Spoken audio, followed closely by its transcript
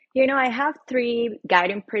I have three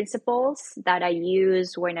guiding principles that I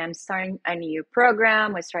use when I'm starting a new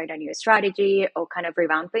program, or starting a new strategy, or kind of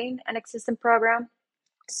revamping an existing program.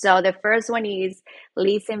 So the first one is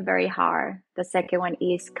listen very hard. The second one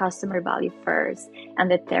is customer value first.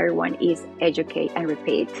 And the third one is educate and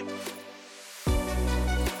repeat.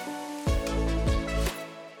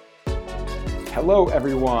 Hello,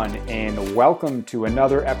 everyone, and welcome to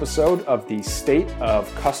another episode of the State of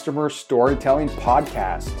Customer Storytelling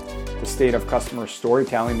podcast. The State of Customer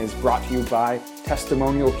Storytelling is brought to you by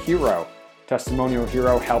Testimonial Hero. Testimonial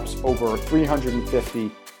Hero helps over 350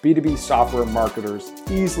 B2B software marketers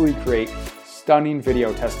easily create stunning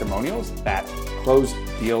video testimonials that close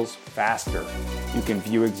deals faster. You can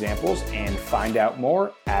view examples and find out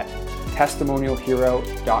more at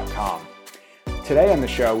testimonialhero.com. Today on the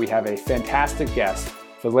show, we have a fantastic guest,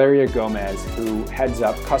 Valeria Gomez, who heads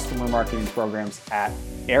up customer marketing programs at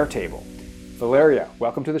Airtable. Valeria,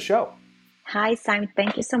 welcome to the show. Hi, Sam.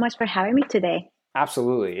 Thank you so much for having me today.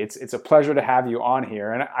 Absolutely. It's a pleasure to have you on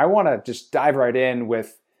here. And I want to just dive right in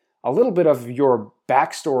with a little bit of your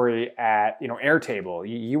backstory at Airtable.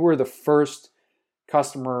 You were the first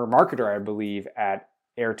customer marketer, I believe, at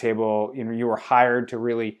Airtable. You were hired to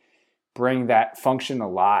really bring that function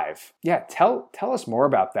alive. Yeah, tell us more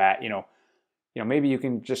about that. Maybe you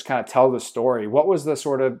can just kind of tell the story. What was the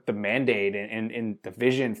sort of the mandate and the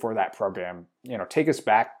vision for that program? Take us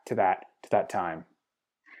back to that time.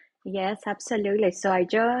 Yes, absolutely. So I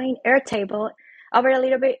joined Airtable over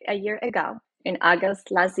a year ago in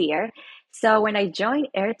August last year. So when I joined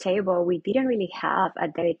Airtable, we didn't really have a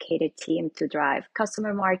dedicated team to drive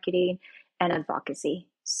customer marketing and advocacy.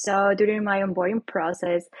 So during my onboarding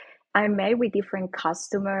process, I met with different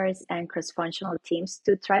customers and cross-functional teams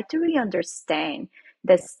to try to really understand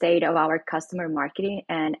the state of our customer marketing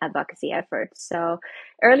and advocacy efforts. So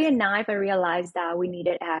early in life, I realized that we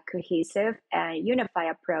needed a cohesive and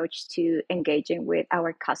unified approach to engaging with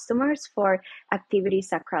our customers for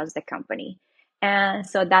activities across the company. And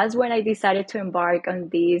so that's when I decided to embark on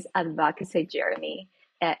this advocacy journey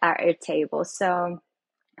at Airtable. So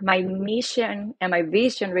my mission and my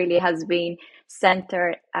vision really has been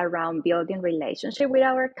centered around building relationship with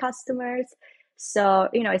our customers. So,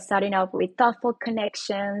 starting off with thoughtful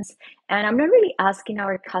connections. And I'm not really asking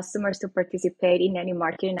our customers to participate in any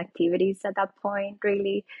marketing activities at that point,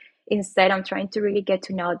 really. Instead, I'm trying to really get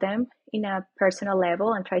to know them in a personal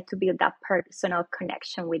level and try to build that personal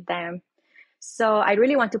connection with them. So I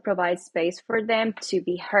really want to provide space for them to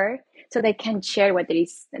be heard so they can share what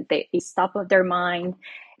is top of their mind.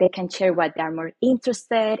 They can share what they're more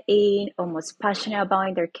interested in or most passionate about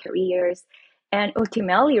in their careers. And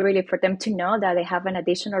ultimately, really for them to know that they have an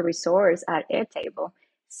additional resource at Airtable.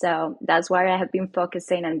 So that's why I have been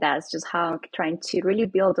focusing, and that's just how I'm trying to really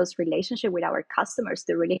build those relationships with our customers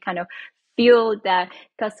to really kind of fuel that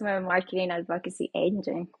customer marketing advocacy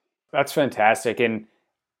engine. That's fantastic. And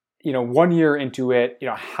 1 year into it,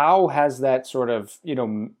 how has that sort of,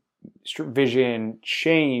 vision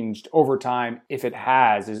changed over time? If it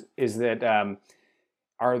has, is that,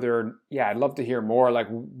 are there, I'd love to hear more. Like,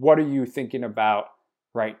 what are you thinking about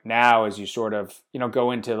right now as you sort of,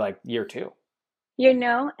 go into like year two?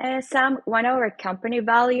 Sam, one of our company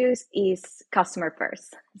values is customer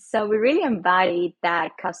first. So we really embody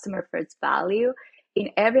that customer first value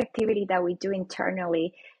in every activity that we do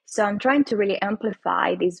internally. So I'm trying to really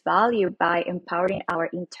amplify this value by empowering our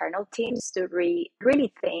internal teams to really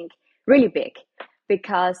think really big,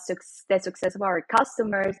 because the success of our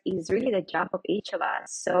customers is really the job of each of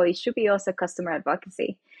us. So it should be also customer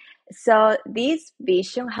advocacy. So this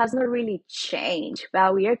vision has not really changed,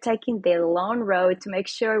 but we are taking the long road to make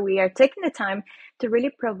sure we are taking the time to really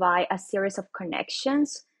provide a series of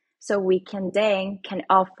connections so we can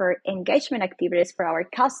offer engagement activities for our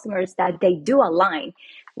customers that they do align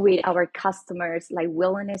with our customers, like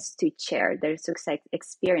willingness to share their success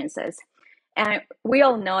experiences. And we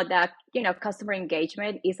all know that, customer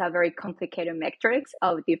engagement is a very complicated matrix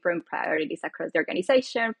of different priorities across the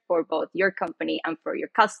organization for both your company and for your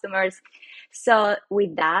customers. So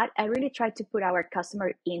with that, I really try to put our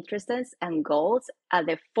customer interests and goals at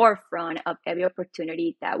the forefront of every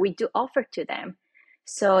opportunity that we do offer to them.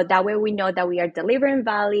 So that way we know that we are delivering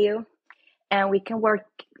value and we can work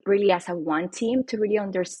really as a one team to really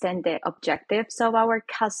understand the objectives of our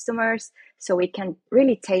customers, so we can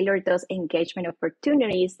really tailor those engagement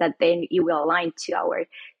opportunities that then it will align to our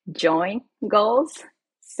joint goals.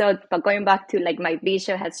 So but going back to like my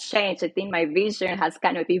vision has changed, I think my vision has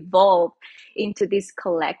kind of evolved into this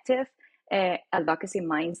collective advocacy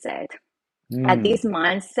mindset. And this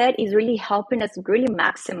mindset is really helping us really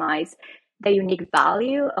maximize the unique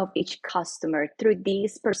value of each customer through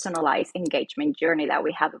this personalized engagement journey that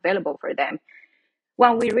we have available for them.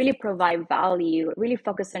 When we really provide value, really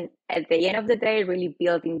focus on, at the end of the day, really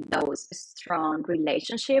building those strong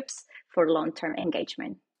relationships for long-term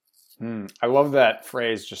engagement. I love that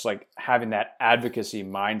phrase, just like having that advocacy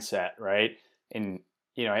mindset, right? And,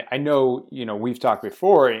 I know, we've talked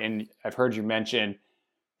before and I've heard you mention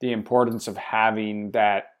the importance of having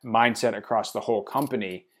that mindset across the whole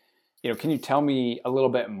company. Can you tell me a little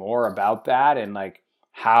bit more about that and like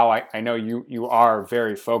how I know you are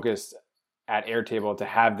very focused at Airtable to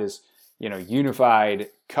have this, unified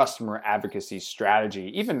customer advocacy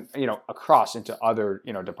strategy, even, across into other,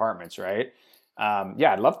 departments, right?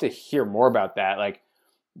 Yeah, I'd love to hear more about that. Like,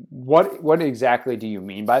 what exactly do you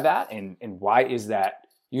mean by that, and why is that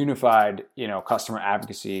unified, customer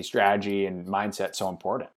advocacy strategy and mindset so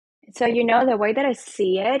important? So, the way that I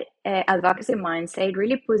see it, advocacy mindset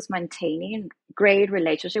really puts maintaining great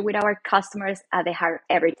relationship with our customers at the heart of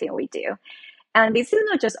everything we do. And this is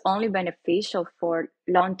not just only beneficial for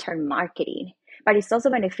long-term marketing, but it's also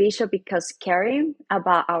beneficial because caring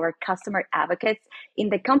about our customer advocates in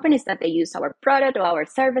the companies that they use our product or our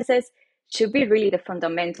services should be really the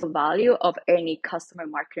fundamental value of any customer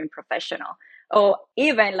marketing professional or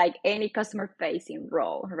even like any customer facing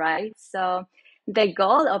role, right? So the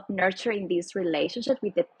goal of nurturing these relationships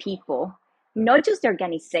with the people, not just the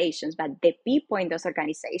organizations, but the people in those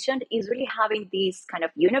organizations, is really having this kind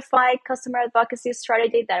of unified customer advocacy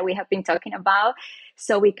strategy that we have been talking about.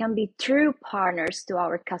 So we can be true partners to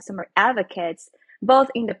our customer advocates, both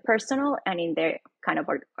in the personal and in their kind of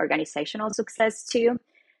organizational success too.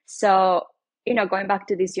 So, going back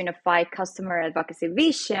to this unified customer advocacy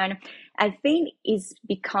vision, I think is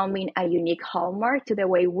becoming a unique hallmark to the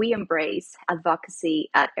way we embrace advocacy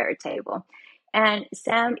at Airtable. And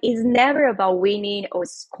Sam is never about winning or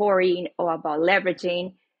scoring or about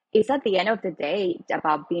leveraging. It's at the end of the day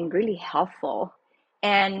about being really helpful.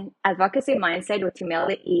 And advocacy mindset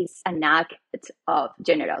ultimately is an act of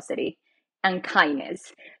generosity and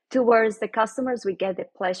kindness towards the customers we get the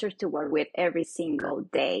pleasure to work with every single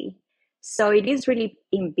day. So it is really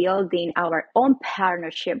in building our own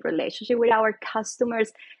partnership relationship with our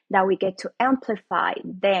customers that we get to amplify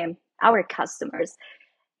them, our customers,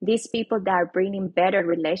 these people that are bringing better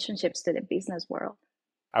relationships to the business world.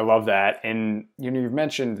 I love that. And, you've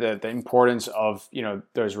mentioned the importance of,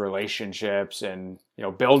 those relationships and,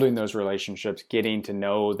 building those relationships, getting to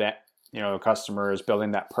know that, customers,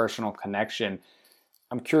 building that personal connection.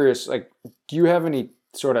 I'm curious, like, do you have any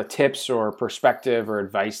sort of tips or perspective or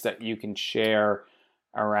advice that you can share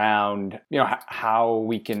around, how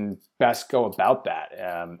we can best go about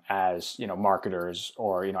that as, marketers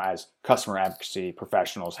or, as customer advocacy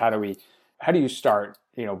professionals? How do you start,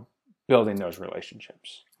 building those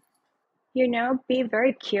relationships? Be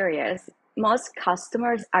very curious. Most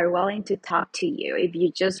customers are willing to talk to you if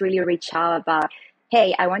you just really reach out about,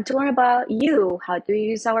 hey, I want to learn about you. How do you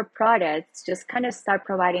use our products? Just kind of start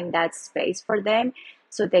providing that space for them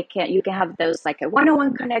so you can have those like a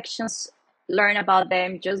one-on-one connections, learn about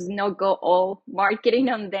them, just not go all marketing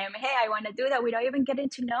on them. Hey, I want to do that without even getting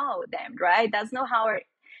to know them, right? That's not how our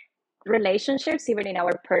relationships, even in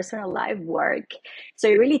our personal life, work. So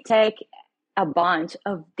you really take a bunch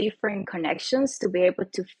of different connections to be able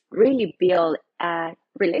to really build a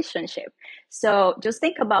relationship. So just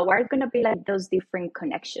think about what are going to be like those different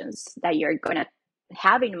connections that you're going to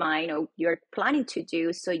have in mind or you're planning to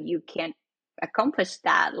do so you can accomplish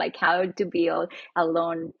that, like how to build a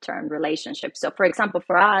long-term relationship. So for example,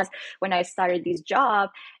 for us, when I started this job,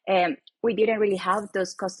 we didn't really have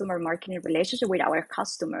those customer marketing relationship with our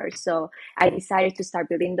customers. So I decided to start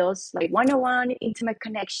building those like one-on-one intimate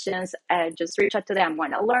connections and just reach out to them.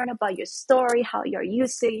 Want to learn about your story, how you're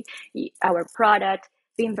using our product,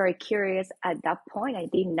 being very curious. At that point, I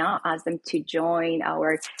did not ask them to join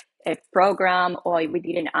our program, or we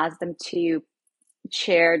didn't ask them to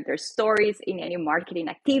share their stories in any marketing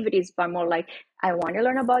activities, but more like, I want to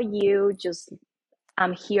learn about you. Just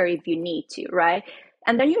I'm here if you need to, right?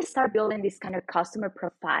 And then you start building these kind of customer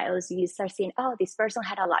profiles. You start seeing, oh, this person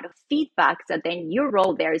had a lot of feedback. So then your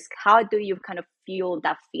role there is how do you kind of fuel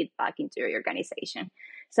that feedback into your organization?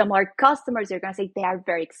 So more customers are going to say they are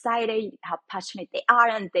very excited, how passionate they are.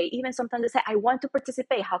 And they even sometimes they say, I want to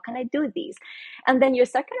participate. How can I do this? And then you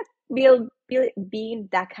start kind of being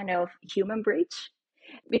that kind of human bridge,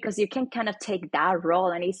 because you can kind of take that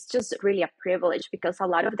role, and it's just really a privilege because a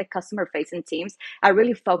lot of the customer facing teams are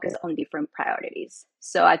really focused on different priorities.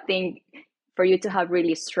 So I think for you to have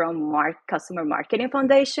really strong customer marketing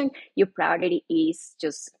foundation, your priority is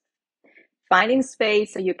just finding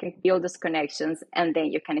space so you can build those connections, and then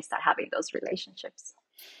you can start having those relationships.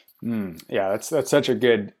 Yeah, that's such a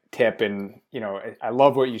good tip, and I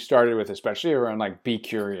love what you started with, especially around like be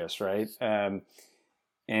curious, right?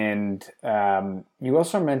 And you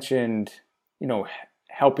also mentioned,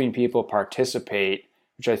 helping people participate,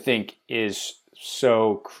 which I think is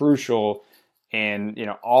so crucial. And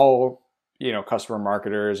all customer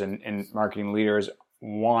marketers and marketing leaders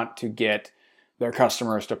want to get their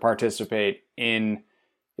customers to participate in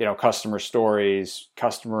customer stories,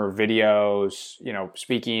 customer videos,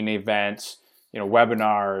 speaking events,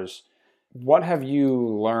 webinars. What have you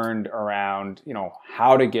learned around,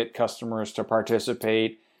 how to get customers to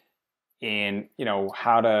participate in,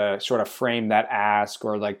 how to sort of frame that ask,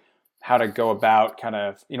 or like how to go about kind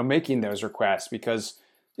of, making those requests? Because,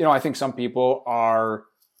 I think some people are,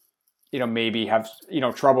 maybe have,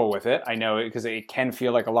 trouble with it. I know, because it can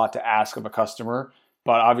feel like a lot to ask of a customer,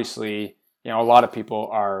 but obviously, a lot of people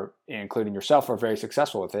are, including yourself, are very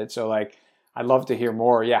successful with it. So like, I'd love to hear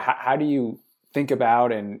more. Yeah. How do you think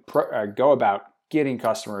about and go about getting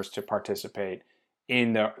customers to participate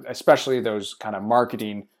in especially those kind of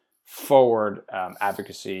marketing forward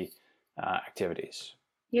advocacy activities?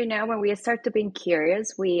 When we start to being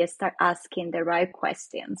curious, we start asking the right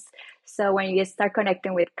questions. So when you start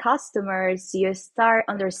connecting with customers, you start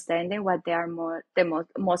understanding what they are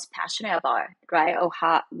most passionate about, right? Or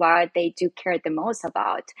what they do care the most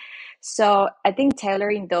about. So I think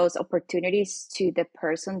tailoring those opportunities to the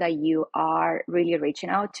person that you are really reaching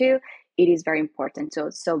out to, it is very important.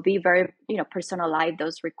 So be very, personalize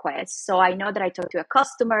those requests. So I know that I talked to a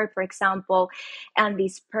customer, for example, and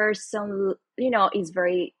this person, is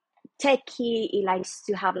very techy. He likes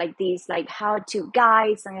to have like these like how to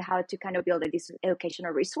guides and how to kind of build these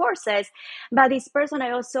educational resources. But this person,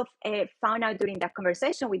 I also found out during that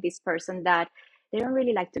conversation with this person that they don't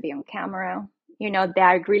really like to be on camera. They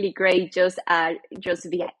are really great just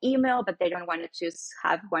via email, but they don't want to just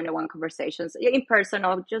have one-on-one conversations in person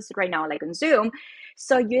or just right now like on Zoom.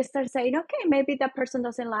 So you start saying, okay, maybe that person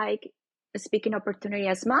doesn't like speaking opportunity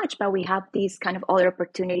as much, but we have these kind of other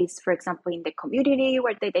opportunities, for example, in the community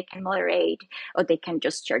where they can moderate, or they can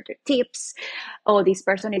just share their tips. Or this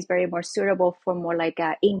person is very more suitable for more like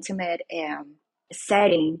a intimate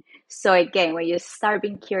setting. So again, when you start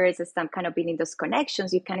being curious and start kind of building those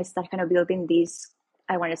connections, you kind of start kind of building this,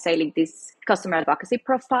 I want to say, like this customer advocacy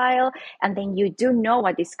profile. And then you do know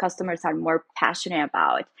what these customers are more passionate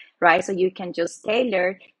about, right? So you can just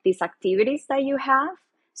tailor these activities that you have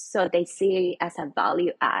so they see it as a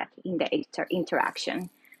value add in the interaction.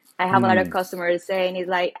 I have a lot of customers saying it's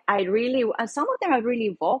like, some of them are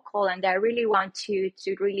really vocal and they really want to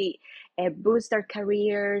really boost their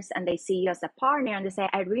careers, and they see you as a partner and they say,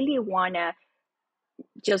 I really want to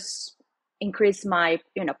just increase my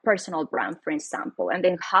personal brand, for example. And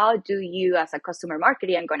then how do you as a customer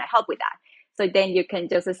marketer, I'm going to help with that. So then you can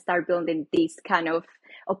just start building these kind of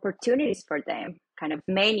opportunities for them, kind of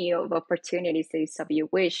menu of opportunities if you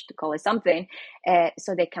wish to call it something,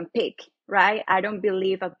 so they can pick, right? I don't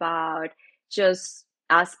believe about just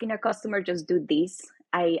asking a customer, just do this.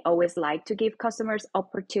 I always like to give customers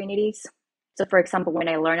opportunities. So for example, when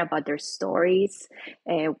I learn about their stories,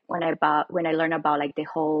 when I learn about like the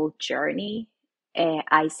whole journey,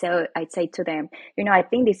 I'd say to them, I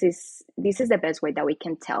think this is the best way that we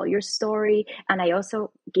can tell your story. And I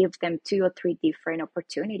also give them 2 or 3 different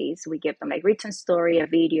opportunities. We give them like written story, a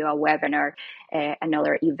video, a webinar,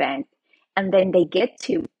 another event. And then they get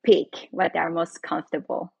to pick what they're most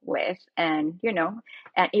comfortable with. And,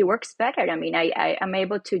 and it works better. I mean, I am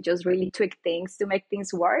able to just really tweak things to make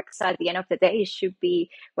things work. So at the end of the day, it should be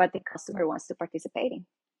what the customer wants to participate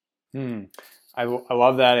in. I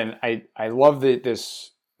love that. And I love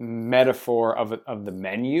this metaphor of the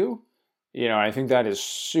menu. I think that is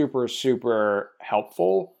super, super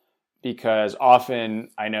helpful, because often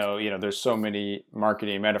I know, there's so many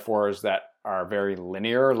marketing metaphors that are very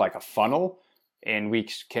linear, like a funnel. And we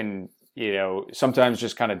can, sometimes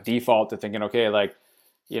just kind of default to thinking, okay, like,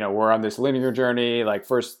 we're on this linear journey. Like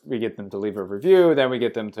first we get them to leave a review, then we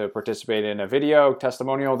get them to participate in a video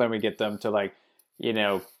testimonial, then we get them to like,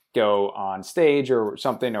 go on stage or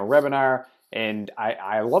something, or webinar. And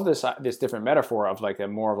I love this different metaphor of like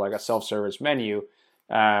more of like a self-service menu,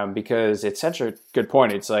 because it's such a good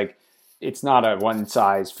point. It's like, it's not a one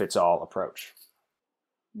size fits all approach.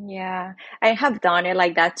 Yeah, I have done it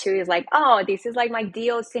like that too. It's like, oh, this is like my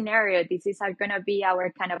deal scenario. This is going to be our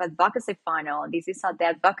kind of advocacy funnel. This is the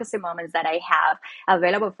advocacy moments that I have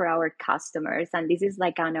available for our customers. And this is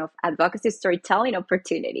like kind of advocacy storytelling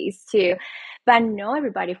opportunities too. But not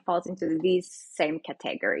everybody falls into this same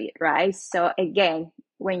category, right? So again,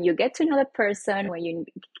 when you get to know the person, when you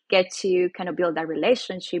get to kind of build that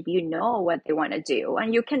relationship, you know what they want to do.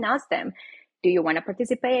 And you can ask them, do you want to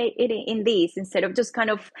participate in this, instead of just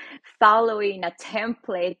kind of following a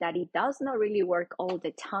template that it does not really work all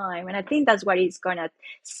the time. And I think that's what is going to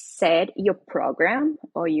set your program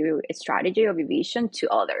or your strategy or your vision to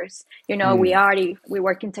others. You know, Mm. we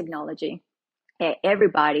work in technology.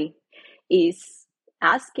 Everybody is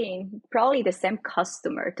asking probably the same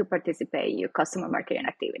customer to participate in your customer marketing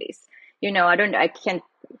activities. You know, I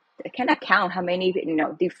cannot count how many,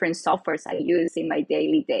 different softwares I use in my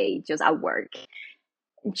daily day just at work.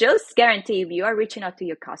 Just guarantee if you are reaching out to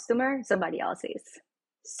your customer, somebody else is.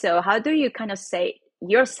 So how do you kind of say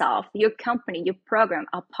yourself, your company, your program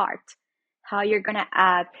apart? How you're gonna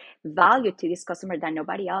add value to this customer that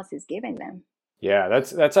nobody else is giving them? Yeah,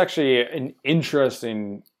 that's actually an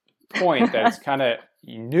interesting point that's kind of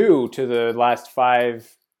new to the last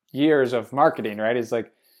 5 years of marketing, right? It's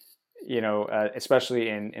like, especially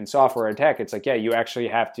in software and tech, it's like, yeah, you actually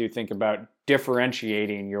have to think about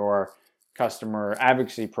differentiating your customer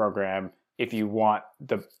advocacy program if you want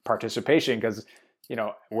the participation, because,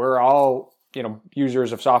 we're all,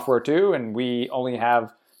 users of software too, and we only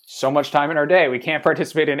have so much time in our day. We can't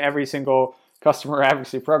participate in every single customer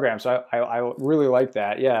advocacy program. So I really like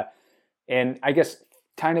that. Yeah. And I guess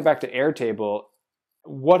tying it back to Airtable,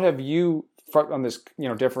 what have you on this,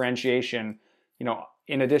 differentiation,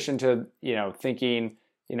 in addition to, thinking,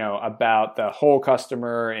 about the whole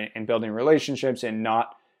customer and building relationships and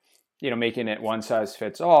not, making it one size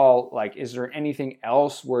fits all, like, is there anything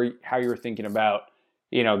else how you're thinking about,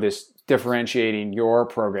 this differentiating your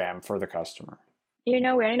program for the customer?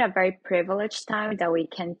 We're in a very privileged time that we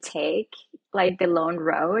can take like the long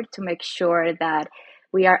road to make sure that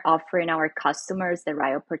we are offering our customers the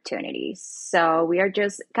right opportunities. So we are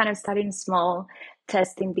just kind of starting small,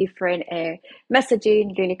 testing different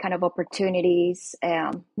messaging, really kind of opportunities.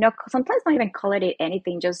 Sometimes not even calling it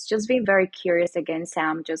anything, just being very curious again,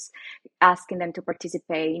 Sam, just asking them to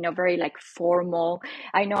participate, very like formal.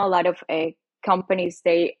 I know a lot of companies,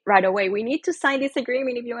 they right away, we need to sign this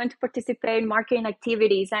agreement if you want to participate in marketing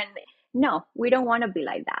activities. And no, we don't want to be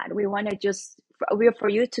like that. We want to for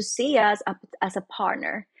you to see us as a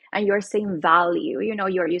partner, and you're seeing value.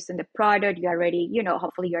 You're using the product, you already,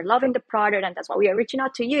 hopefully you're loving the product, and that's why we are reaching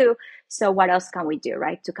out to you. So what else can we do,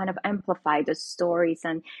 right, to kind of amplify the stories?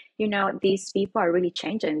 And these people are really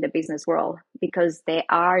changing the business world because they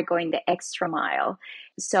are going the extra mile.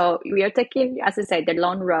 So we are taking, as I said, the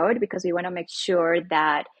long road, because we want to make sure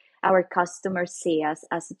that our customers see us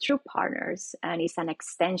as true partners, and it's an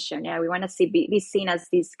extension. Yeah, we want to be seen as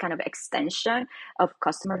this kind of extension of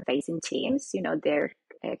customer facing teams, their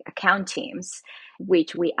account teams,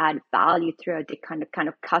 which we add value throughout the kind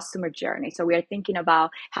of customer journey. So we are thinking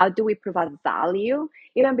about how do we provide value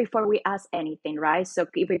even before we ask anything, right? So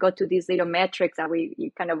if we go to these little metrics that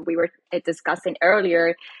we were discussing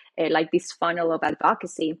earlier, like this funnel of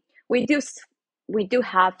advocacy, we do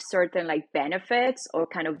have certain like benefits or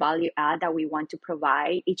kind of value add that we want to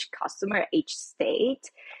provide each customer, each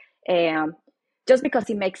state, just because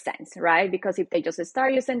it makes sense, right? Because if they just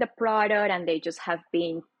start using the product and they just have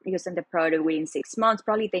been using the product within 6 months,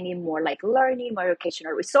 probably they need more like learning, more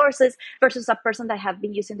educational resources, versus a person that have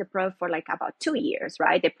been using the product for like about 2 years,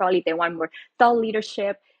 right? They want more thought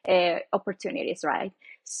leadership opportunities, right?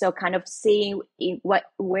 So kind of seeing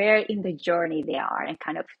where in the journey they are and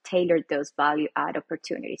kind of tailor those value add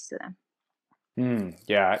opportunities to them.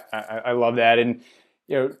 Yeah, I love that. And,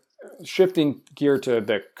 shifting gear to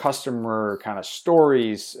the customer kind of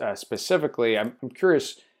stories specifically, I'm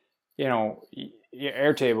curious,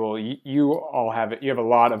 Airtable, you have a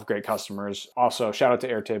lot of great customers. Also, shout out to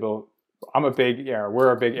Airtable.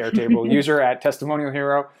 We're a big Airtable user at Testimonial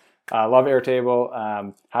Hero. Love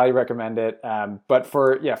Airtable, highly recommend it. But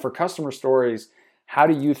for customer stories, how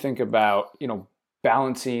do you think about,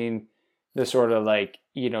 balancing the sort of like,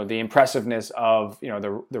 the impressiveness of,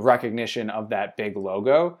 the recognition of that big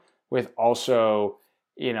logo with also,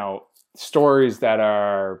 stories that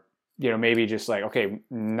are, maybe just like, okay,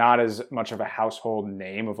 not as much of a household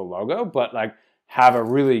name of a logo, but like have a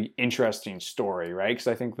really interesting story, right? Because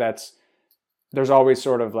I think there's always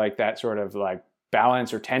sort of like that sort of like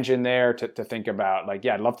balance or tension there to think about. Like,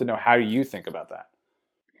 yeah, I'd love to know, how do you think about that?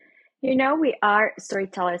 We are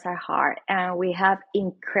storytellers at heart, and we have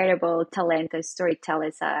incredible talented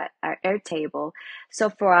storytellers at Airtable. So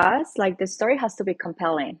for us, like, the story has to be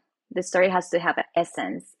compelling. The story has to have an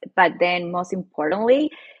essence, but then most importantly,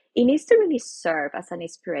 it needs to really serve as an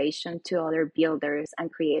inspiration to other builders and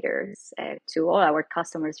creators, to all our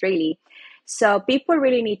customers, really. So people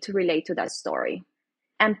really need to relate to that story.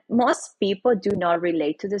 And most people do not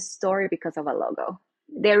relate to the story because of a logo.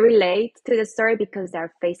 They relate to the story because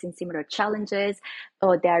they're facing similar challenges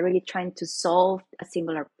or they're really trying to solve a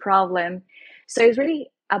similar problem. So it's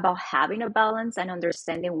really about having a balance and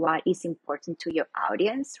understanding what is important to your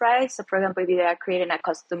audience, right? So, for example, if you are creating a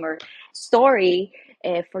customer story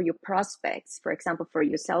for your prospects, for example, for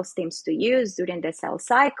your sales teams to use during the sales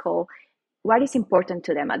cycle, what is important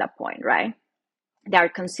to them at that point, right? They are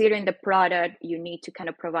considering the product, you need to kind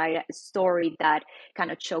of provide a story that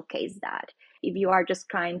kind of showcase that. If you are just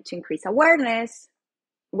trying to increase awareness,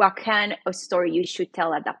 what kind of story you should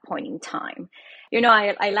tell at that point in time?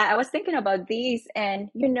 I was thinking about this, and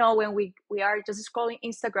when we are just scrolling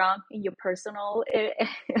Instagram in your personal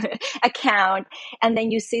account, and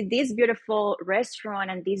then you see this beautiful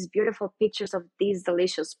restaurant and these beautiful pictures of these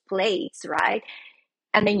delicious plates, right?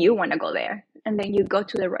 And then you want to go there, and then you go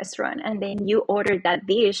to the restaurant, and then you order that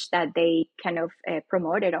dish that they kind of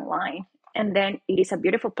promoted online, and then it is a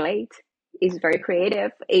beautiful plate. It's very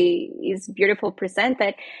creative. It is beautiful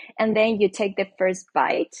presented, and then you take the first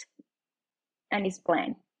bite, and it's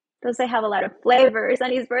bland. Doesn't have a lot of flavors,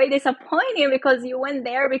 and it's very disappointing because you went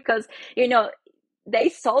there because they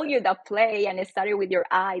sold you the play and it started with your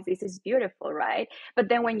eyes. This is beautiful, right? But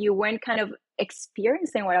then when you went kind of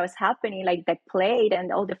experiencing what was happening, like the plate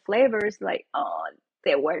and all the flavors, like, oh,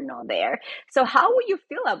 they were not there. So how would you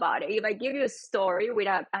feel about it if I give you a story with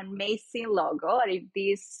an amazing logo, or if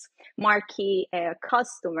this marquee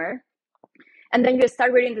customer, and then you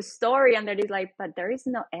start reading the story and there is like, but there is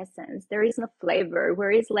no essence, there is no flavor,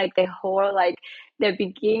 where is like the whole, like the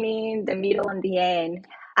beginning, the middle, and the end?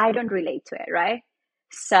 I don't relate to it, right?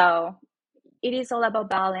 So it is all about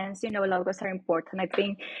balance. Logos are important. I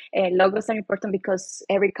think logos are important because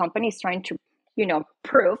every company is trying to,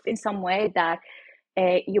 prove in some way that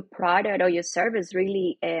your product or your service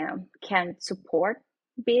really can support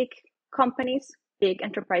big companies, big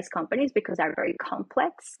enterprise companies, because they're very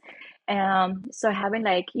complex. So having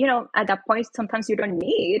at that point, sometimes you don't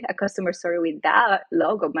need a customer story with that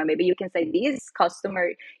logo, but maybe you can say this customer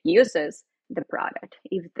uses the product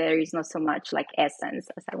if there is not so much like essence,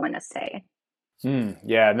 as I want to say.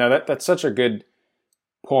 Yeah, no, that's such a good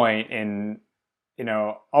point. And,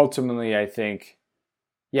 ultimately I think,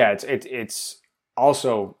 yeah, it's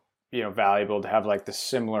also, valuable to have like the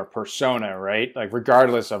similar persona, right? Like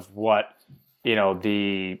regardless of what,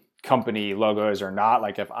 the company logo is or not.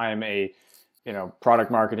 Like if I'm a,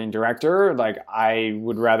 product marketing director, like I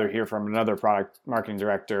would rather hear from another product marketing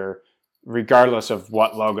director, regardless of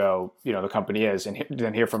what logo, the company is, and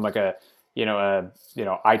than hear from like a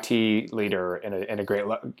IT leader in a great,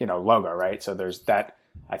 logo, right? So there's that,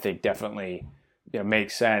 I think definitely,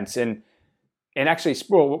 makes sense. And actually,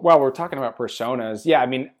 well, while we're talking about personas, yeah, I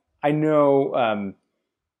mean, I know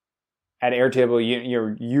at Airtable,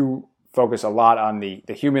 you focus a lot on the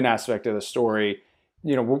human aspect of the story.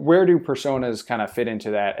 Where do personas kind of fit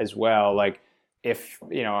into that as well? Like, if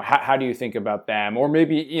how do you think about them, or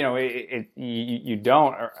maybe you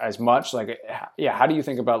don't as much. Like, yeah, how do you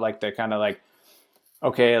think about like the kind of like,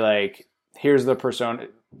 okay, like here's the persona.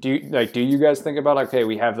 Do you guys think about, okay,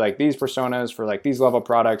 we have like these personas for like these level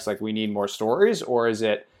products, like we need more stories, or is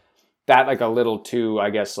it that like a little too, I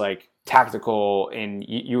guess, like tactical, and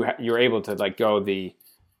you're able to like go the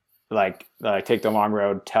like take the long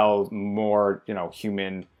road, tell more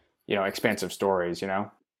human expansive stories.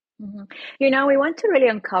 Mm-hmm. We want to really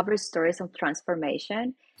uncover stories of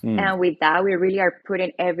transformation. Mm. And with that, we really are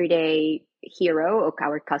putting everyday hero of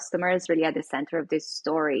our customers really at the center of these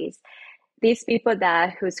stories. These people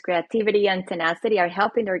whose creativity and tenacity are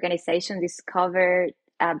helping the organization discover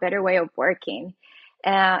a better way of working.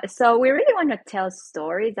 So we really want to tell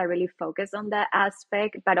stories that really focus on that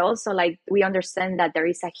aspect, but also like we understand that there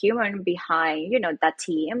is a human behind, that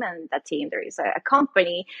team, and that team, there is a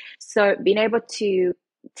company. So being able to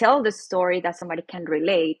tell the story that somebody can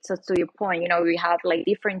relate. So to your point, we have like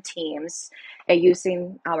different teams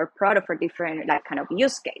using our product for different like kind of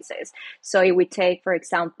use cases. So if we take, for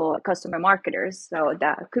example, customer marketers, so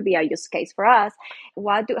that could be a use case for us.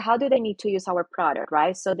 How do they need to use our product,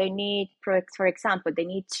 right? So they need, for example, they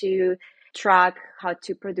need to track how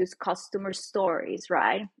to produce customer stories,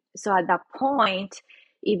 right? So at that point,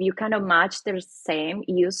 if you kind of match the same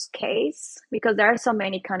use case, because there are so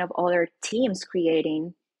many kind of other teams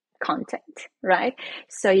creating content, right?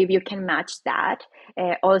 So if you can match that,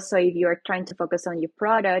 also if you're trying to focus on your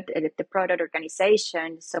product, the product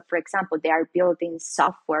organization. So for example, they are building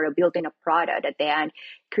software or building a product, and they are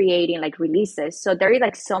creating like releases. So there is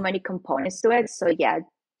like so many components to it. So yeah,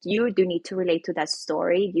 you do need to relate to that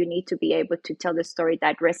story. You need to be able to tell the story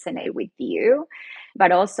that resonate with you,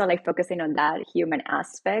 but also like focusing on that human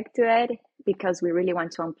aspect to it, because we really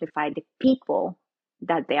want to amplify the people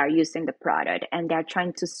that they are using the product and they're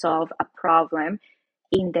trying to solve a problem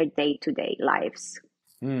in their day-to-day lives.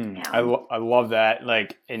 Yeah. I love that.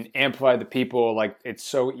 Like, and amplify the people. Like, it's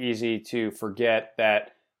so easy to forget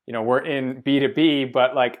that, we're in B2B,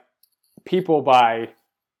 but like people buy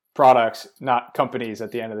products, not companies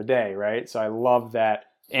at the end of the day, right? So I love that,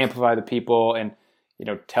 amplify the people and,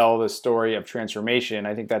 tell the story of transformation.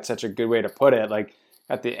 I think that's such a good way to put it. Like,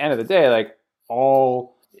 at the end of the day, like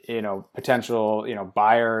all, potential,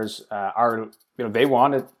 buyers are, they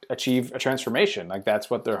want to achieve a transformation. Like, that's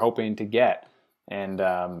what they're hoping to get. And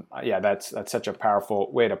yeah, that's such a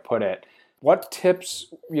powerful way to put it. What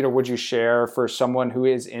tips, would you share for someone who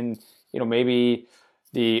is in, maybe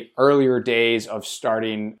the earlier days of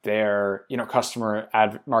starting their, customer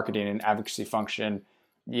marketing and advocacy function?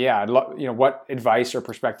 Yeah, I'd love, what advice or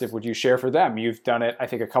perspective would you share for them? You've done it, I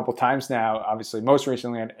think, a couple times now. Obviously, most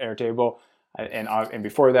recently on Airtable, and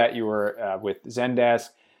before that, you were with Zendesk.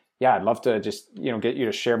 Yeah, I'd love to just, get you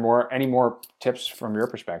to share any more tips from your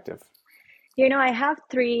perspective. I have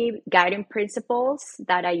three guiding principles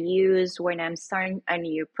that I use when I'm starting a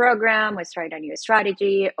new program, or starting a new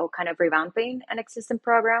strategy, or kind of revamping an existing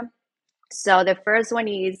program. So the first one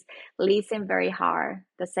is listen very hard.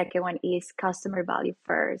 The second one is customer value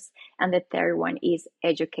first. And the third one is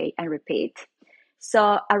educate and repeat.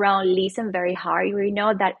 So around listen very hard, we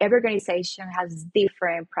know that every organization has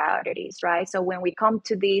different priorities, right? So when we come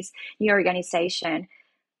to this new organization,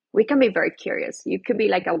 we can be very curious. You could be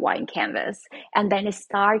like a wine canvas and then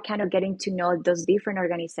start kind of getting to know those different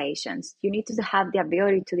organizations. You need to have the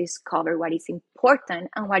ability to discover what is important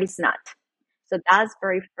and what is not. So that's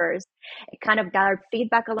very first. Kind of gather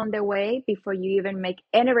feedback along the way before you even make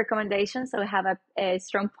any recommendations. So have a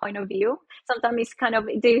strong point of view. Sometimes it's kind of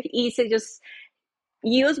easy to just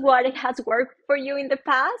use what it has worked for you in the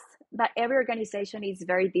past, but every organization is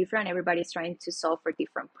very different. Everybody's trying to solve for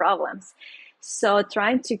different problems. So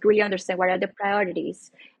trying to really understand what are the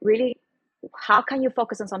priorities, really, how can you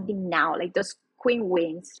focus on something now, like those quick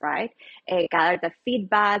wins, right? Gather the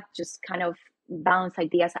feedback, just kind of bounce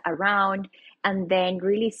ideas around, and then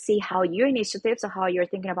really see how your initiatives or how you're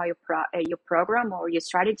thinking about your program or your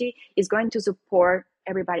strategy is going to support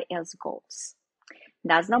everybody else's goals.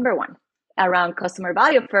 That's number one. Around customer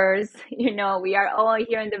value first, we are all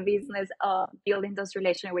here in the business of building those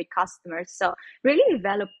relations with customers. So really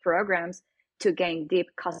develop programs to gain deep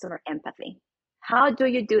customer empathy. How do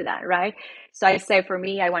you do that, right? So I say for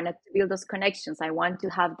me, I wanted to build those connections. I want to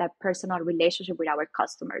have that personal relationship with our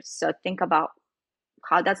customers. So think about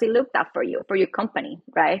how does it look that for you, for your company,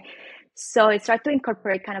 right? So I start to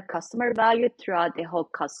incorporate kind of customer value throughout the whole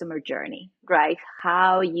customer journey, right?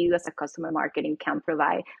 How you as a customer marketing can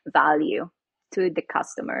provide value to the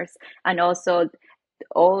customers, and also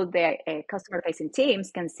all the customer facing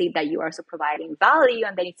teams can see that you are also providing value,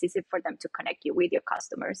 and then it's easy for them to connect you with your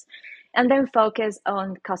customers. And then focus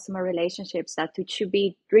on customer relationships. That should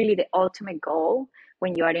be really the ultimate goal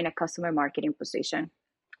when you are in a customer marketing position.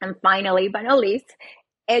 And finally, but not least,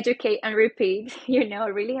 educate and repeat,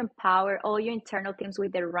 really empower all your internal teams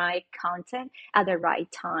with the right content at the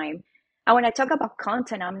right time. And when I talk about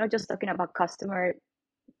content, I'm not just talking about customer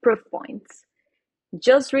proof points,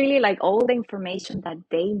 just really like all the information that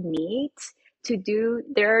they need to do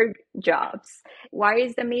their jobs. What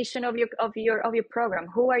is the mission of your program?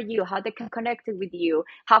 Who are you? How they can connect with you?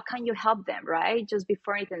 How can you help them, right? Just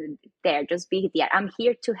before anything there, just be there. I'm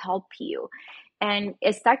here to help you. And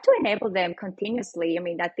start to enable them continuously. I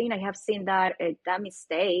mean, I think I have seen that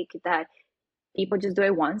mistake that people just do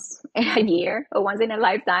it once in a year or once in a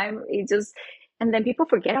lifetime. And then people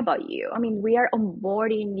forget about you. I mean, we are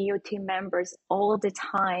onboarding new team members all the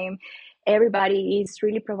time. Everybody is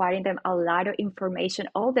really providing them a lot of information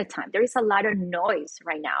all the time. There is a lot of noise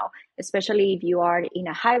right now, especially if you are in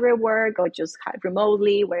a hybrid work or just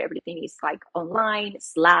remotely, where everything is like online,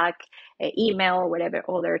 Slack, email, whatever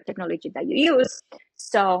other technology that you use.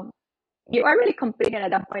 So you are really competing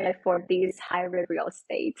at that point for this hybrid real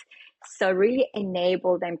estate. So really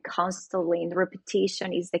enable them constantly. And the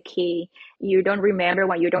repetition is the key. You don't remember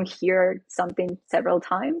when you don't hear something several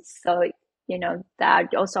times. So, that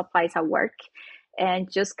also applies at work.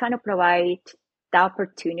 And just kind of provide the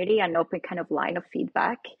opportunity and open kind of line of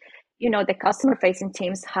feedback. The customer facing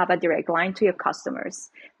teams have a direct line to your customers.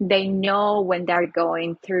 They know when they're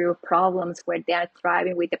going through problems where they're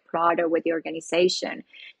thriving with the product, with the organization.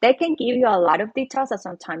 They can give you a lot of details that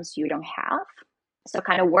sometimes you don't have. So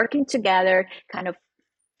kind of working together, kind of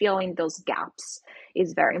filling those gaps.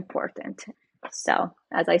 is very important. So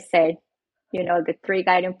as I said, the three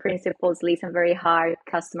guiding principles: listen very hard,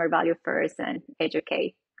 customer value first, and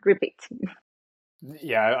educate, repeat.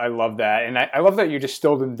 Yeah, I love that. And I love that you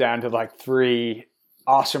distilled them down to like three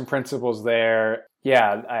awesome principles there.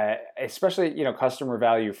 Yeah, especially, customer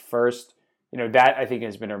value first. That I think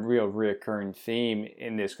has been a real reoccurring theme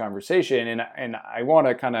in this conversation. And I want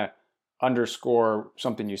to kind of underscore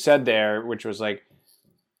something you said there, which was like,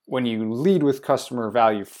 when you lead with customer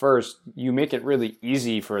value first, you make it really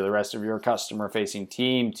easy for the rest of your customer facing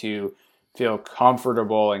team to feel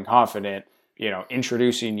comfortable and confident,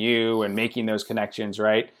 introducing you and making those connections,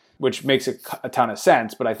 right? Which makes a ton of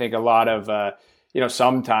sense. But I think a lot of,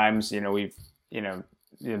 sometimes,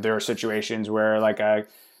 there are situations where like,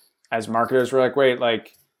 as marketers, we're like, wait,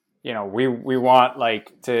 like, we want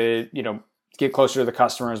like to, get closer to the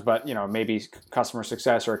customers, but, maybe customer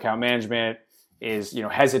success or account management is,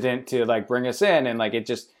 hesitant to like bring us in. And like, it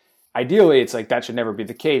just, ideally it's like, that should never be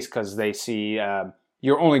the case, because they see,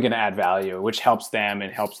 you're only going to add value, which helps them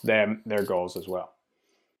and helps them, their goals as well.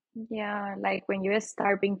 Yeah, like when you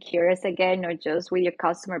start being curious again, not just with your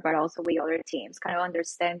customer, but also with other teams, kind of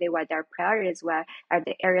understanding what their priorities were, are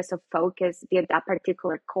the areas of focus in that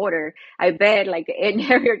particular quarter. I bet, like in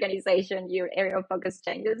every organization, your area of focus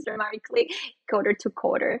changes dramatically quarter to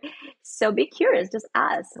quarter. So be curious, just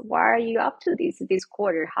ask, what are you up to this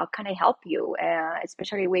quarter? How can I help you?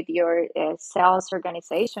 Especially with your sales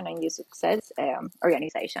organization and your success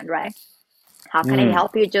organization, right? How can I Mm.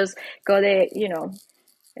 help you? Just go the,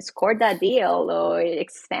 score that deal or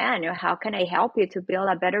expand, or how can I help you to build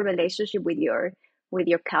a better relationship with your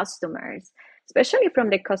customers, especially from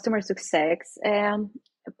the customer success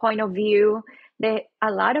point of view. A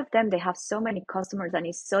lot of them, they have so many customers, and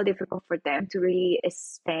it's so difficult for them to really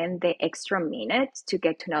spend the extra minutes to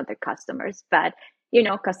get to know their customers. But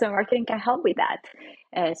customer marketing can help with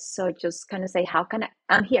that. So just kind of say,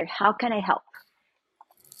 I'm here, how can I help?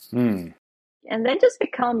 Mm. And then just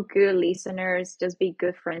become good listeners, just be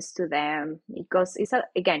good friends to them, because it's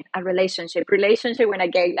again a relationship. When I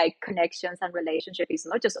get like connections and relationship, is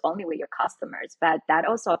not just only with your customers, but that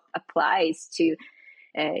also applies to your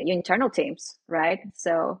internal teams, right?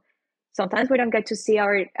 So sometimes we don't get to see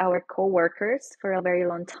our coworkers for a very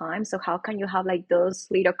long time. So how can you have like those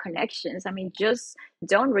little connections? I mean, just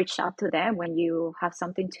don't reach out to them when you have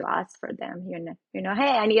something to ask for them.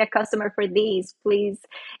 Hey, I need a customer for these. Please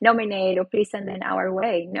nominate, or please send them our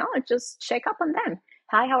way. No, just check up on them.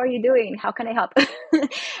 Hi, how are you doing? How can I help?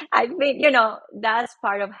 I think, that's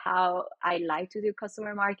part of how I like to do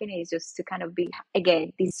customer marketing, is just to kind of be,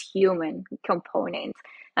 again, this human component.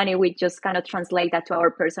 And if we just kind of translate that to our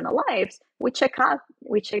personal lives, we check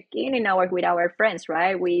in with our friends,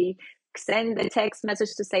 right? We send the text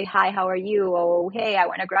message to say, hi, how are you? Or, hey, I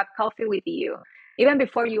want to grab coffee with you. Even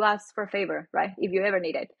before you ask for a favor, right? If you ever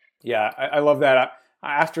need it. Yeah, I love that.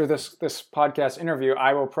 After this podcast interview,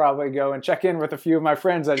 I will probably go and check in with a few of my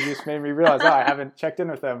friends that just made me realize, I haven't checked in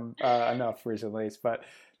with them enough recently. But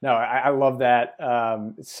no, I love that.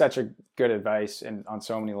 It's such a good advice, and on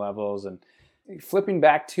so many levels. And flipping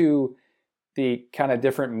back to the kind of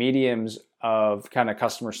different mediums of kind of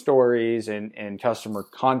customer stories and customer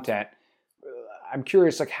content, I'm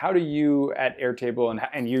curious, like, how do you at Airtable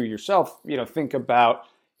and you yourself, think about,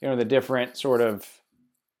 the different sort of,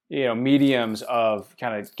 mediums of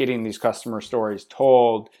kind of getting these customer stories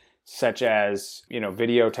told, such as,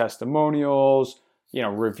 video testimonials,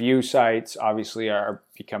 review sites obviously are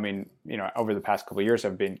becoming, over the past couple of years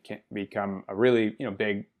have become a really,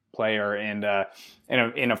 big player, and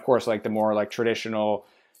of course, like the more like traditional,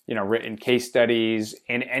 written case studies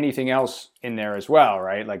and anything else in there as well,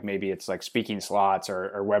 right? Like maybe it's like speaking slots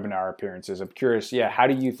or webinar appearances. I'm curious, how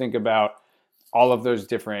do you think about all of those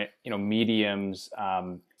different, mediums,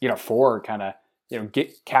 for kind of,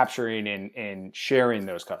 capturing and sharing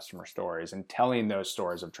those customer stories and telling those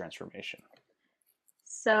stories of transformation?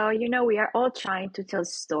 So, we are all trying to tell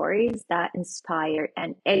stories that inspire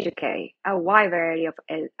and educate a wide variety of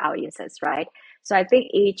audiences, right? So, I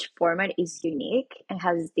think each format is unique and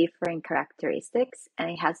has different characteristics,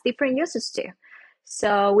 and it has different uses too.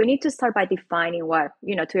 So, we need to start by defining what,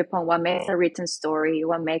 to your point, what makes a written story,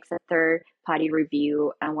 what makes a third party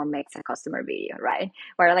review, and what makes a customer video, right?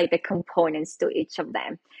 What are like the components to each of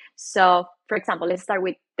them? So, for example, let's start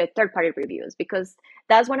with the third party reviews, because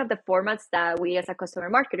that's one of the formats that we as a customer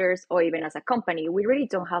marketers, or even as a company, we really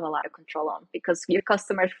don't have a lot of control on, because your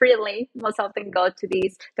customers freely most often go to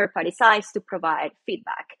these third party sites to provide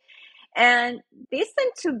feedback. And these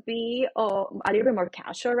tend to be a little bit more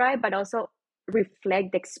casual, right? But also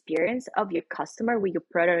reflect the experience of your customer with your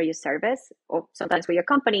product or your service, or sometimes with your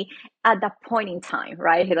company at that point in time,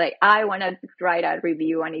 right? Like, I want to write a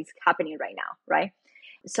review and it's happening right now, right?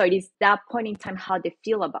 So it is that point in time how they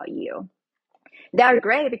feel about you. They are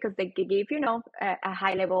great because they give, a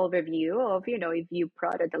high level review of, if your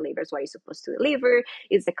product delivers what it's supposed to deliver.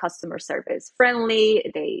 Is the customer service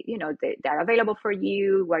friendly? They're available for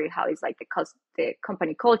you. How is like the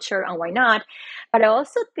company culture and why not? But I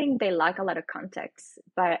also think they lack a lot of context,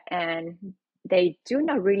 and they do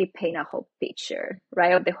not really paint a whole picture,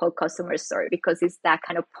 right, of the whole customer story, because it's that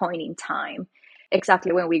kind of point in time.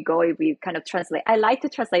 Exactly, when we go, if we kind of translate, I like to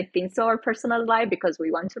translate things to our personal life because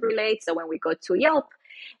we want to relate. So when we go to Yelp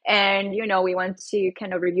and we want to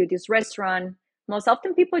kind of review this restaurant, most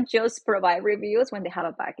often people just provide reviews when they have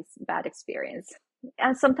a bad experience,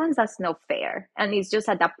 and sometimes that's not fair, and it's just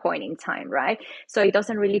at that point in time, right? So it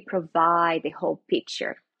doesn't really provide the whole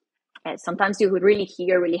picture. And sometimes you would really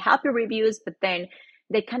hear really happy reviews, but then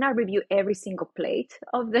they cannot review every single plate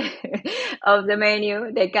of the of the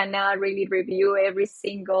menu. They cannot really review every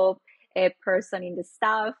single person in the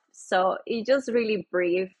staff. So it just really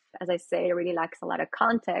brief, as I say, it really lacks a lot of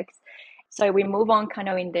context. So we move on kind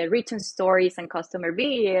of in the written stories and customer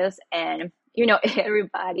videos, and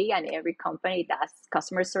everybody and every company does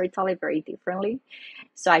customer storytelling very differently.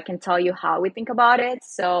 So I can tell you how we think about it.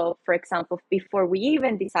 So for example, before we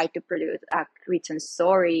even decide to produce a written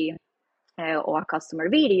story or a customer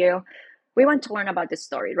video, we want to learn about the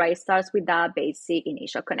story, right? It starts with that basic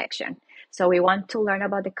initial connection. So we want to learn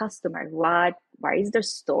about the customer. What is their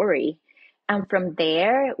story? And from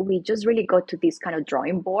there, we just really go to this kind of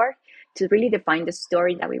drawing board to really define the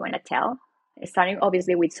story that we want to tell, starting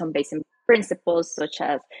obviously with some basic principles, such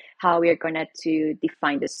as how we are going to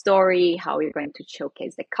define the story, how we're going to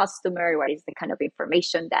showcase the customer, what is the kind of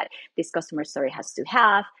information that this customer story has to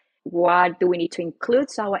have, what do we need to include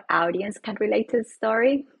so our audience can relate to the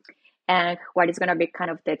story, and what is going to be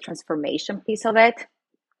kind of the transformation piece of it.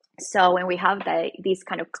 So when we have this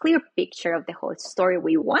kind of clear picture of the whole story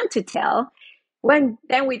we want to tell,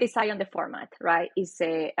 then we decide on the format, right? Is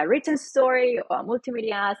a written story or a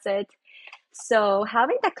multimedia asset? So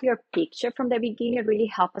having that clear picture from the beginning really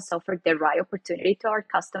helps us offer the right opportunity to our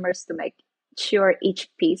customers to make sure each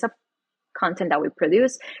piece of content that we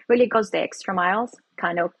produce really goes the extra miles,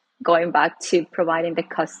 kind of going back to providing the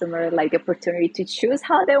customer like the opportunity to choose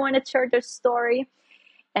how they want to share their story.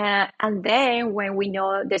 And then when we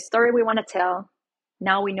know the story we want to tell,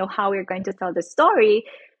 now we know how we're going to tell the story,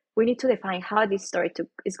 we need to define how this story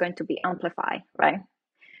is going to be amplified, right?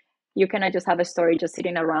 You cannot just have a story just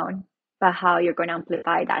sitting around, but how you're going to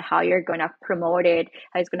amplify that, how you're going to promote it,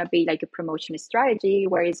 how it's going to be like a promotion strategy,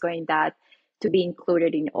 where it's going to be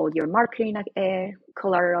included in all your marketing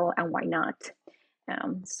collateral and why not.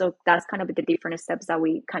 So that's kind of the different steps that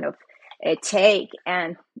we kind of take.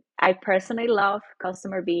 And I personally love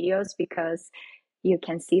customer videos because you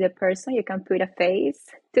can see the person, you can put a face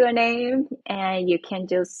to a name, and you can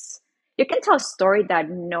tell a story that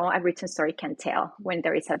a written story can tell when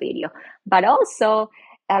there is a video. But also,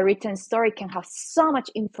 a written story can have so much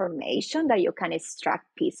information that you can extract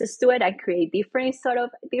pieces to it and create different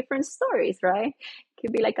stories, right? It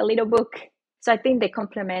could be like a little book. So I think they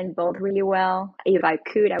complement both really well. If I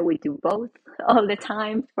could, I would do both all the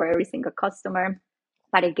time for every single customer.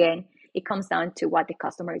 But again, it comes down to what the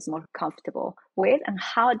customer is more comfortable with and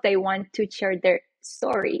how they want to share their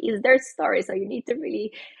story. Is their story. So you need to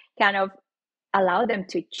really kind of allow them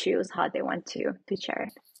to choose how they want to share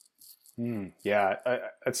it. Yeah,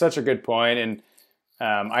 that's such a good point. And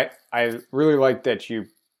I really like that you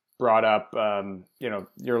brought up,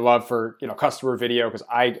 your love for, customer video, because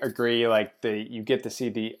I agree, like you get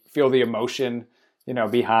to feel the emotion,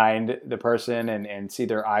 behind the person and see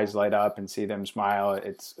their eyes light up and see them smile.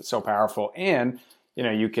 It's so powerful. And,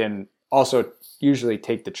 you can also usually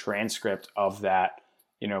take the transcript of that,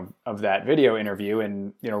 of that video interview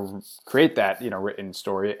and, create that, written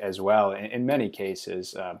story as well in many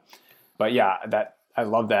cases. But yeah, I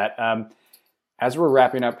love that. As we're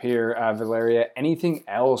wrapping up here, Valeria, anything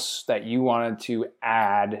else that you wanted to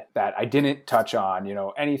add that I didn't touch on?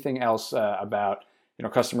 Anything else about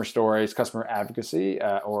customer stories, customer advocacy,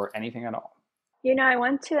 or anything at all? I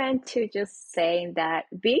want to end to just saying that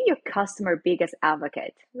be your customer biggest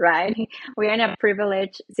advocate, right? We're in a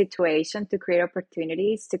privileged situation to create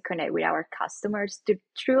opportunities to connect with our customers, to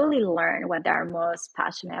truly learn what they're most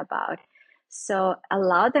passionate about. So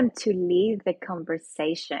allow them to lead the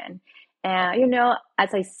conversation. And,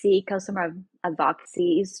 as I see customer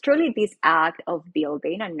advocacy is truly this act of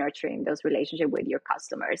building and nurturing those relationships with your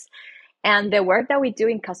customers. And the work that we do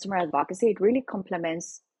in customer advocacy, it really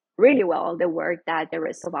complements really well the work that the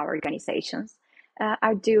rest of our organizations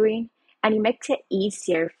are doing. And it makes it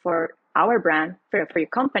easier for our brand, for your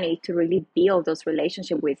company to really build those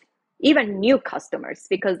relationships with even new customers,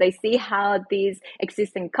 because they see how these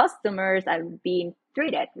existing customers are being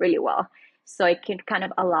treated really well. So it can kind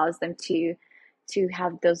of allows them to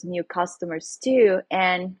have those new customers too.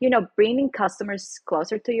 And, bringing customers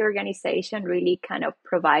closer to your organization really kind of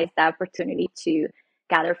provides the opportunity to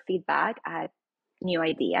gather feedback at new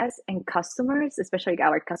ideas, and customers, especially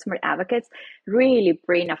our customer advocates, really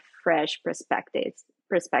bring a fresh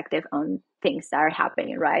perspective on things that are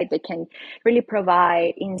happening, right? They can really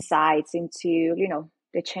provide insights into,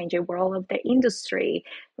 the changing world of the industry,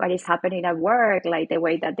 what is happening at work, like the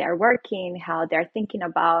way that they're working, how they're thinking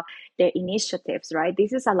about their initiatives, right?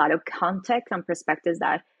 This is a lot of context and perspectives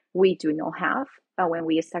that we do not have. But when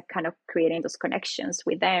we start kind of creating those connections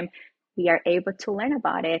with them, we are able to learn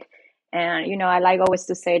about it. And, I like always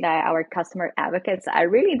to say that our customer advocates are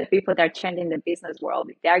really the people that are changing the business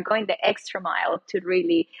world. They are going the extra mile to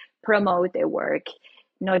really promote their work,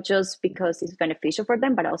 not just because it's beneficial for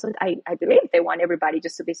them, but also I believe they want everybody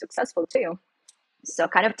just to be successful too. So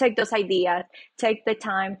kind of take those ideas, take the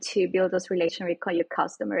time to build those relationships with your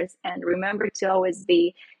customers, and remember to always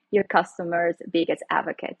be your customers' biggest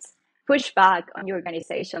advocates. Push back on your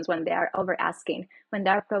organizations when they are over asking, when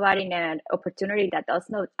they're providing an opportunity that does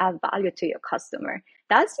not add value to your customer.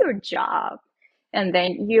 That's your job. And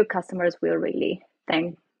then your customers will really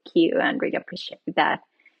thank you and really appreciate that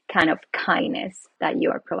kind of kindness that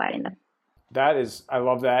you are providing them. I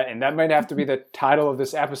love that. And that might have to be the title of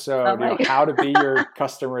this episode, Oh how to be your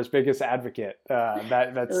customer's biggest advocate.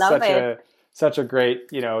 That's Love such a great,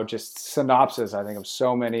 just synopsis, I think, of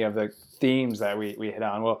so many of the themes that we hit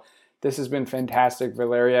on. Well, this has been fantastic,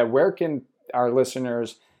 Valeria. Where can our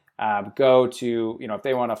listeners go to, if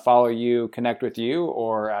they want to follow you, connect with you,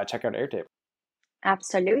 or check out Airtable?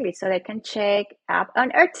 Absolutely. So they can check up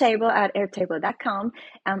on Airtable at airtable.com.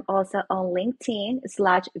 I'm also on LinkedIn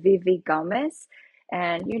 /Vivi Gomez.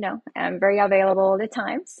 And, I'm very available all the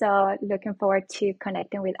time. So looking forward to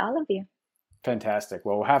connecting with all of you. Fantastic.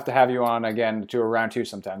 Well, we'll have to have you on again to a round two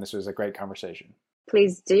sometime. This was a great conversation.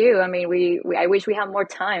 Please do. I mean, I wish we had more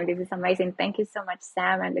time. This is amazing. Thank you so much,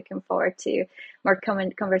 Sam. And looking forward to more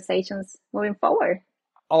common conversations moving forward.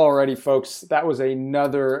 Alrighty, folks, that was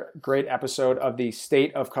another great episode of the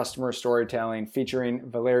State of Customer Storytelling featuring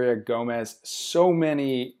Valeria Gomez. So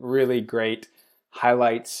many really great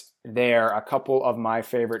highlights there. A couple of my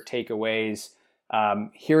favorite takeaways.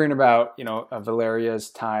 Hearing about Valeria's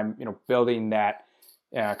time building that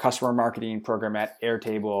customer marketing program at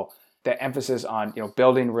Airtable. The emphasis on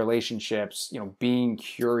building relationships, being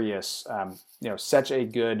curious. Such a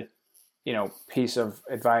good piece of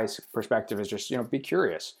advice, perspective is just, be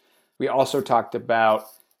curious. We also talked about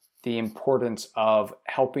the importance of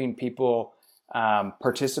helping people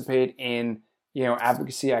participate in,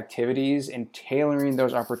 advocacy activities and tailoring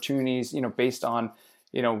those opportunities, based on,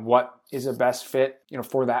 what is a best fit,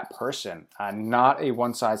 for that person. Not a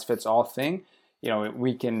one size fits all thing.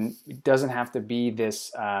 It doesn't have to be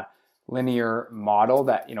this linear model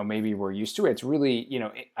that maybe we're used to. It's really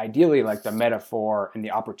ideally like the metaphor and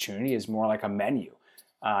the opportunity is more like a menu,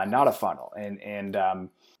 not a funnel. And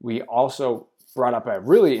we also brought up a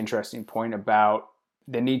really interesting point about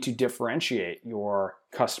the need to differentiate your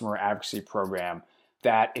customer advocacy program.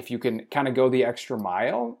 That if you can kind of go the extra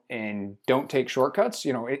mile and don't take shortcuts,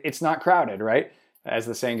 it's not crowded, right? As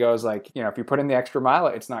the saying goes, like if you put in the extra mile,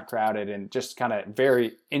 it's not crowded. And just kind of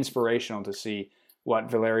very inspirational to see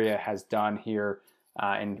what Valeria has done here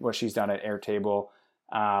and what she's done at Airtable.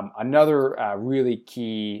 Another really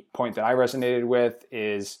key point that I resonated with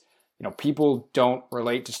is, people don't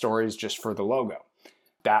relate to stories just for the logo.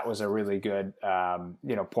 That was a really good,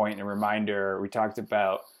 point and reminder. We talked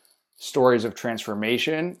about stories of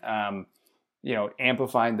transformation,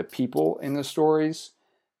 amplifying the people in the stories.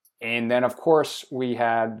 And then, of course, we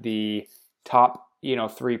had the top,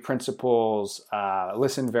 3 principles: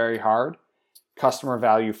 listen very hard, customer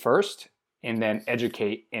value first, and then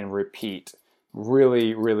educate and repeat.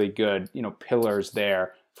 Really, really good, pillars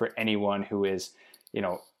there for anyone who is,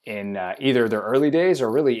 in either their early days or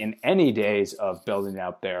really in any days of building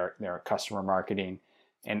out their customer marketing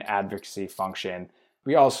and advocacy function.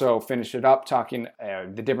 We also finished it up talking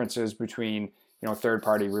the differences between,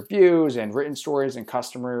 third-party reviews and written stories and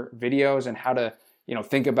customer videos and how to,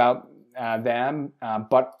 think about them.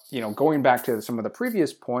 But, going back to some of the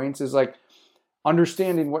previous points is like,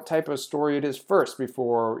 understanding what type of story it is first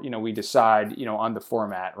before, we decide, on the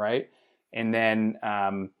format, right? And then,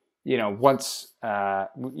 once,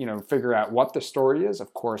 figure out what the story is,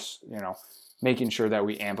 of course, making sure that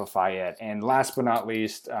we amplify it. And last but not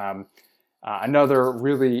least, another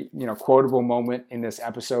really quotable moment in this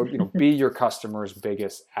episode, be your customer's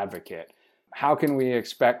biggest advocate. How can we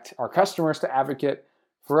expect our customers to advocate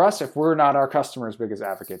for us if we're not our customer's biggest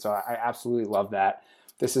advocate? So I absolutely love that.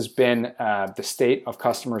 This has been the State of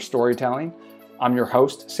Customer Storytelling. I'm your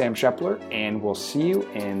host, Sam Shepler, and we'll see you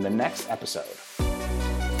in the next episode.